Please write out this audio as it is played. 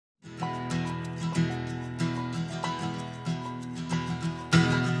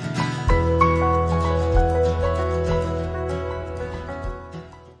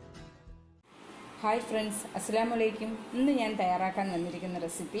Hi friends, അസ്സലാമു അലൈക്കും. ഇന്ന് ഞാൻ തയ്യാറാക്കാൻ വന്നിരിക്കുന്ന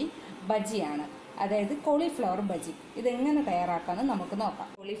റെസിപ്പി ബജിയാണ്, അതായത് കോളിഫ്ലവർ ബജി. ഇതെങ്ങനെ തയ്യാറാക്കാമെന്ന് നമുക്ക്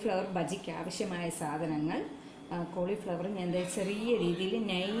നോക്കാം. കോളിഫ്ലവർ ബജിക്ക് ആവശ്യമായ സാധനങ്ങൾ: കോളിഫ്ലവർ ഞാൻ ചെറിയ രീതിയിൽ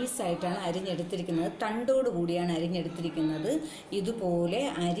നൈസായിട്ടാണ് അരിഞ്ഞെടുത്തിരിക്കുന്നത്, തണ്ടോട് കൂടിയാണ് അരിഞ്ഞെടുത്തിരിക്കുന്നത്. ഇതുപോലെ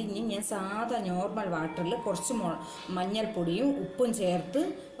അരിഞ്ഞ് ഞാൻ സാധാ നോർമൽ വാട്ടറിൽ കുറച്ച് മഞ്ഞൾപ്പൊടിയും ഉപ്പും ചേർത്ത്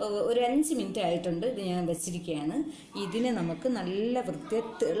ഒരു 5 മിനിറ്റ് ആയിട്ടുണ്ട് ഇത് ഞാൻ വെച്ചിരിക്കുകയാണ്. ഇതിനെ നമുക്ക് നല്ല വൃത്തിയായി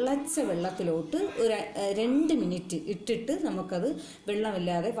തിളച്ച വെള്ളത്തിലോട്ട് ഒരു 2 മിനിറ്റ് ഇട്ടിട്ട് നമുക്കത്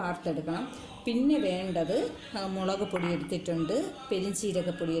വെള്ളമില്ലാതെ വാർത്തെടുക്കണം. പിന്നെ വേണ്ടത് മുളക് പൊടി എടുത്തിട്ടുണ്ട്,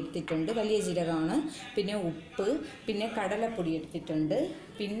 പെരുംജീരകപ്പൊടി എടുത്തിട്ടുണ്ട്, വലിയ ജീരകമാണ്, പിന്നെ ഉപ്പ്, പിന്നെ കടലപ്പൊടി എടുത്തിട്ടുണ്ട്,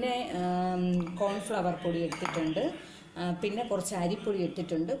 പിന്നെ കോൺഫ്ലവർ പൊടി എടുത്തിട്ടുണ്ട്, പിന്നെ കുറച്ച് അരിപ്പൊടി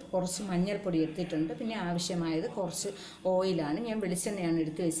എടുത്തിട്ടുണ്ട്, കുറച്ച് മഞ്ഞൾപ്പൊടി എടുത്തിട്ടുണ്ട്, പിന്നെ ആവശ്യമായത് കുറച്ച് ഓയിലാണ്, ഞാൻ വെളിച്ചെണ്ണയാണ്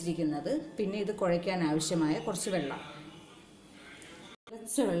എടുത്ത് വെച്ചിരിക്കുന്നത്. പിന്നെ ഇത് കുഴയ്ക്കാൻ ആവശ്യമായ കുറച്ച് വെള്ളം,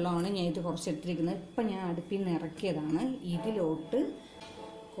 തിളച്ച വെള്ളമാണ് ഞാൻ ഇത് കുറച്ച് എടുത്തിരിക്കുന്നത്. ഇപ്പം ഞാൻ അടുപ്പിൽ നിന്ന് ഇറക്കിയതാണ്. ഇതിലോട്ട്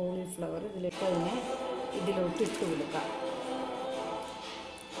കോളിഫ്ലവർ ഇതിലോട്ട് ഇട്ട് കൊടുക്കാം.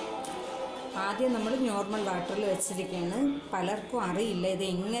 ആദ്യം നമ്മൾ നോർമൽ വാട്ടറിൽ വെച്ചിരിക്കുകയാണ്. പലർക്കും അറിയില്ല ഇത്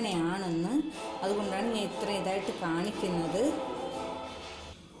എങ്ങനെയാണെന്ന്, അതുകൊണ്ടാണ് ഞാൻ ഇത്ര ഇതായിട്ട് കാണിക്കുന്നത്.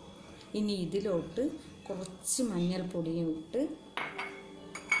 ഇനി ഇതിലോട്ട് കുറച്ച് മഞ്ഞൾപ്പൊടിയും ഇട്ട്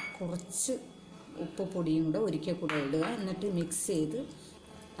കുറച്ച് ഉപ്പ് പൊടിയും കൂടെ ഒരിക്കൽ കൂടെ ഇടുക. എന്നിട്ട് മിക്സ് ചെയ്ത്,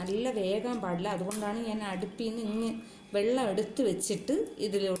 നല്ല വേകാൻ പാടില്ല, അതുകൊണ്ടാണ് ഞാൻ അടുപ്പിൽ നിന്ന് ഇങ്ങ് വെള്ളം എടുത്ത് വെച്ചിട്ട്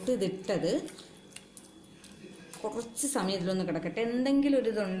ഇതിലോട്ട് ഇതിട്ടത്. കുറച്ച് സമയം ഇതിലൊന്ന് കിടക്കട്ടെ. എന്തെങ്കിലും ഒരു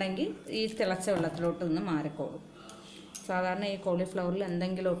ഇതുണ്ടെങ്കിൽ ഈ തിളച്ച വെള്ളത്തിലോട്ട് നിന്ന് മാറിക്കോളും. സാധാരണ ഈ കോളിഫ്ലവറിൽ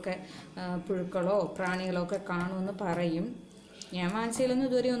എന്തെങ്കിലുമൊക്കെ പുഴുക്കളോ പ്രാണികളോ ഒക്കെ കാണുമെന്ന് പറയും. ഞാൻ വാങ്ങിച്ചതിലൊന്നും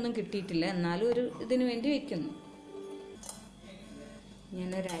ഇതുവരെ ഒന്നും കിട്ടിയിട്ടില്ല, എന്നാലും ഒരു ഇതിന് വേണ്ടി വയ്ക്കുന്നു.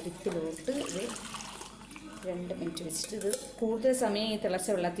 ഞാനൊരു അരിപ്പിലോട്ട് ഇത് 2 മിനിറ്റ് വെച്ചിട്ട്, ഇത് കൂടുതൽ സമയം ഈ തിളച്ച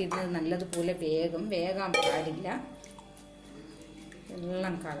വെള്ളത്തിൽ ഇരുന്ന് നല്ലതുപോലെ വേകാൻ പാടില്ല.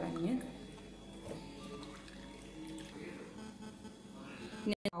 വെള്ളം കളഞ്ഞ്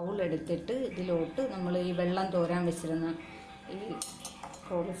ബൗളെടുത്തിട്ട് ഇതിലോട്ട് നമ്മൾ ഈ വെള്ളം തോരാൻ വെച്ചിരുന്ന ഈ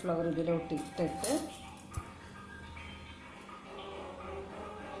കോളിഫ്ലവർ ഇതിലോട്ട് ഇട്ടിട്ട്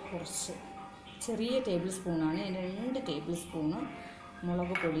കുറച്ച് ചെറിയ ടേബിൾ സ്പൂണാണ്, 2 ടേബിൾ സ്പൂണ്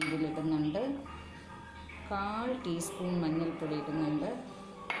മുളക് പൊടി ഇതിലിടുന്നുണ്ട്, 1/4 ടീസ്പൂൺ മഞ്ഞൾപ്പൊടി ഇടുന്നുണ്ട്,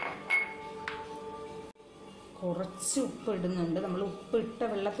 കുറച്ച് ഉപ്പ് ഇടുന്നുണ്ട്. നമ്മൾ ഉപ്പ് ഇട്ട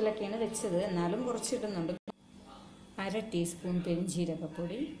വെള്ളത്തിലൊക്കെയാണ് വെച്ചത്, എന്നാലും കുറച്ച് ഇടുന്നുണ്ട്. 1/2 ടീസ്പൂൺ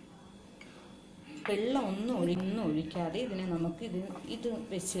പെരുംജീരകപ്പൊടി. വെള്ളം ഒന്നും ഒഴിക്കാതെ ഇതിനെ നമുക്ക് ഇത്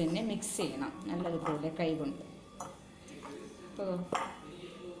വെച്ച് തന്നെ മിക്സ് ചെയ്യണം നല്ലതുപോലെ കൈകൊണ്ട്. അപ്പോൾ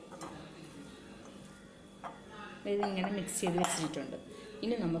ഇതിങ്ങനെ മിക്സ് ചെയ്ത് വെച്ചിട്ടുണ്ട്.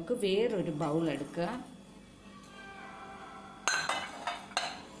 ഇനി നമുക്ക് വേറൊരു ബൗൾ എടുക്കുക.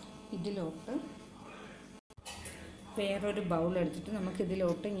 ഇതിലോട്ട് വേറൊരു ബൗൾ എടുത്തിട്ട്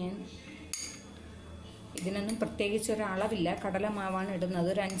നമുക്കിതിലോട്ട് ഇതിനൊന്നും പ്രത്യേകിച്ച് ഒരളവില്ല, കടലമാവാണ് ഇടുന്നത്.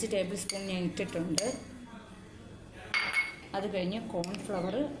 ഒരു 5 ടേബിൾ സ്പൂൺ ഞാൻ ഇട്ടിട്ടുണ്ട്. അത് കഴിഞ്ഞ്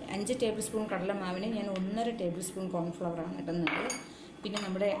കോൺഫ്ലവർ 5 ടേബിൾ സ്പൂൺ കടലമാവിന് ഞാൻ 1.5 ടേബിൾ സ്പൂൺ കോൺഫ്ലവറാണ് ഇടുന്നത്. പിന്നെ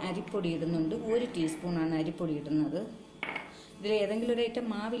നമ്മുടെ അരിപ്പൊടി ഇടുന്നുണ്ട്, 1 ടീസ്പൂണാണ് അരിപ്പൊടി ഇടുന്നത്. ഇതിൽ ഏതെങ്കിലും ഒരു ഐറ്റം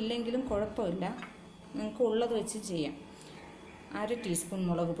മാവില്ലെങ്കിലും കുഴപ്പമില്ല, നിങ്ങൾക്ക് ഉള്ളത് വെച്ച് ചെയ്യാം. 1/2 ടീസ്പൂൺ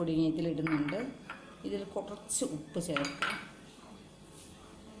മുളക് പൊടി ഞാൻ ഇതിലിടുന്നുണ്ട്. ഇതിൽ കുറച്ച് ഉപ്പ് ചേർക്കാം,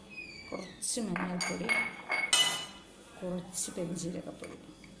 കുറച്ച് മഞ്ഞൾപ്പൊടി, കുറച്ച് പെരുംജീരകപ്പൊടി,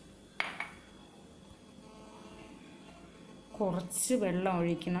 കുറച്ച് വെള്ളം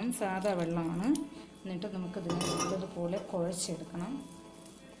ഒഴിക്കണം, സാധാ വെള്ളമാണ്. എന്നിട്ട് നമുക്കിതിനെ നല്ലതുപോലെ കുഴച്ചെടുക്കണം.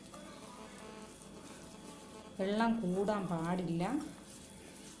 വെള്ളം കൂടാൻ പാടില്ല,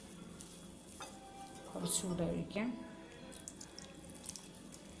 കുറച്ചുകൂടെ ഒഴിക്കാം.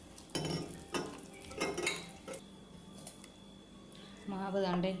 മാവ്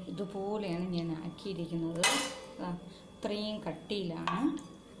താണ്ടെ ഇതുപോലെയാണ് ഞാൻ ആക്കിയിരിക്കുന്നത്. ഇത്രയും കട്ടിയിലാണ്.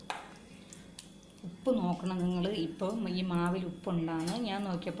 ഉപ്പ് നോക്കണം നിങ്ങൾ. ഇപ്പോൾ ഈ മാവിൽ ഉപ്പുണ്ടാണ്, ഞാൻ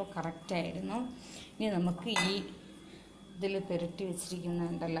നോക്കിയപ്പോൾ കറക്റ്റായിരുന്നു. ഇനി നമുക്ക് ഈ ഇതിൽ പുരട്ടി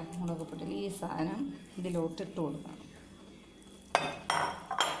വെച്ചിരിക്കുന്നുണ്ടല്ലോ മുളക് പൊടി, ഈ സാധനം ഇതിലോട്ട് ഇട്ട് കൊടുക്കണം.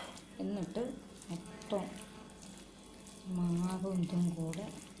 എന്നിട്ട് മൊത്തം മാവും ഇതും കൂടെ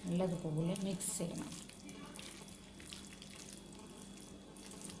നല്ലതുപോലെ മിക്സ് ചെയ്യണം.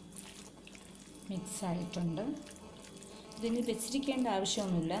 മിക്സായിട്ടുണ്ട്. ഇതിന് വെച്ചിരിക്കേണ്ട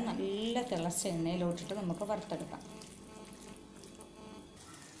ആവശ്യമൊന്നുമില്ല, നല്ല തിളച്ച എണ്ണയിലോട്ടിട്ട് നമുക്ക് വറുത്തെടുക്കാം.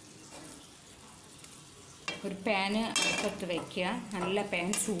 ഒരു പാന് അടുപ്പത്ത് വയ്ക്കുക, നല്ല പാൻ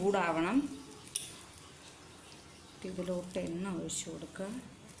ചൂടാവണം. ഇതിലോട്ട് എണ്ണ ഒഴിച്ചു കൊടുക്കുക,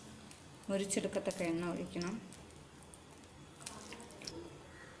 മുരിച്ചെടുക്കത്തക്ക എണ്ണ ഒഴിക്കണം.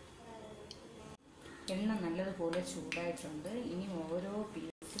 എണ്ണ നല്ലതുപോലെ ചൂടായിട്ടുണ്ട്. ഇനി ഓരോ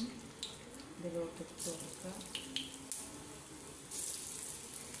പീസും ഇതിലോട്ട് ഇട്ട് കൊടുക്കുക.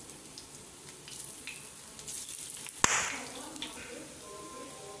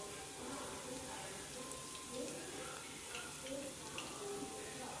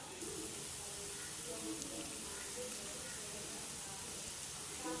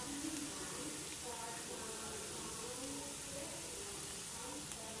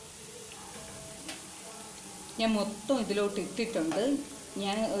 ഞാൻ മൊത്തം ഇതിലോട്ട് ഇട്ടിട്ടുണ്ട്.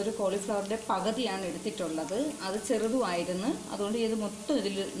 ഞാൻ ഒരു കോളിഫ്ലവറിൻ്റെ പകുതിയാണ് എടുത്തിട്ടുള്ളത്. അത് ചെറുതുമായിരുന്നു, അതുകൊണ്ട് ഇത് മൊത്തം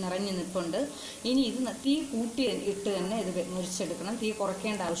ഇതിൽ നിറഞ്ഞു നിൽപ്പുണ്ട്. ഇനി ഇത് തീ കൂട്ടി ഇട്ട് തന്നെ ഇത് മുറിച്ചെടുക്കണം. തീ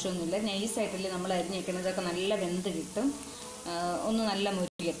കുറയ്ക്കേണ്ട ആവശ്യമൊന്നുമില്ല. നൈസായിട്ടല്ലേ നമ്മൾ അരിഞ്ഞേക്കുന്നത്. ഇതൊക്കെ നല്ല വെന്ത് കിട്ടും. ഒന്ന് നല്ല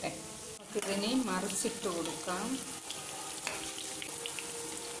മുരിയട്ടെ. ഇതിനെ മറിച്ചിട്ട് കൊടുക്കാം.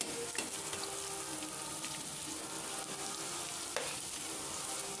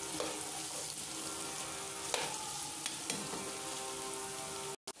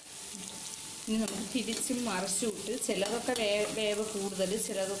 ഇനി നമുക്ക് തിരിച്ചും മറിച്ചും ഇട്ട്, ചിലതൊക്കെ വേവ് കൂടുതൽ,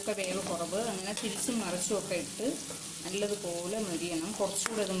 ചിലതൊക്കെ വേവ് കുറവ്, അങ്ങനെ തിരിച്ചും മറിച്ചും ഒക്കെ ഇട്ട് നല്ലതുപോലെ മൊരിയണം.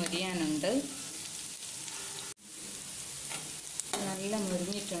 കുറച്ചുകൂടെ അത് മൊരിയാനുണ്ട്. നല്ല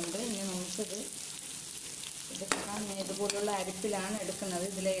മൊരിഞ്ഞിട്ടുണ്ട്. ഇനി നമുക്കിത് എടുക്കാം. ഞാൻ ഇതുപോലുള്ള അരിപ്പിലാണ് എടുക്കുന്നത്.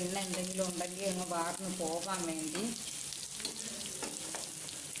 ഇതിലെ എണ്ണ എന്തെങ്കിലും ഉണ്ടെങ്കിൽ ഒന്ന് വാർന്ന് പോകാൻ വേണ്ടി.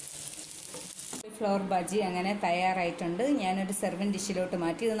 കോളിഫ്ലവർ ബജി അങ്ങനെ തയ്യാറായിട്ടുണ്ട്. ഞാനൊരു സെർവിങ് ഡിഷിലോട്ട്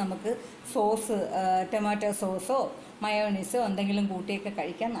മാറ്റി. ഇത് നമുക്ക് സോസ്, ടൊമാറ്റോ സോസോ മയോണീസോ എന്തെങ്കിലും കൂട്ടിയൊക്കെ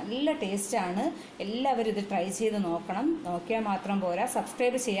കഴിക്കാൻ നല്ല ടേസ്റ്റാണ്. എല്ലാവരും ഇത് ട്രൈ ചെയ്ത് നോക്കണം. നോക്കിയാൽ മാത്രം പോരാ,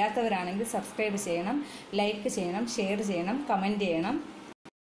 സബ്സ്ക്രൈബ് ചെയ്യാത്തവരാണെങ്കിൽ സബ്സ്ക്രൈബ് ചെയ്യണം, ലൈക്ക് ചെയ്യണം, ഷെയർ ചെയ്യണം, കമൻറ്റ് ചെയ്യണം.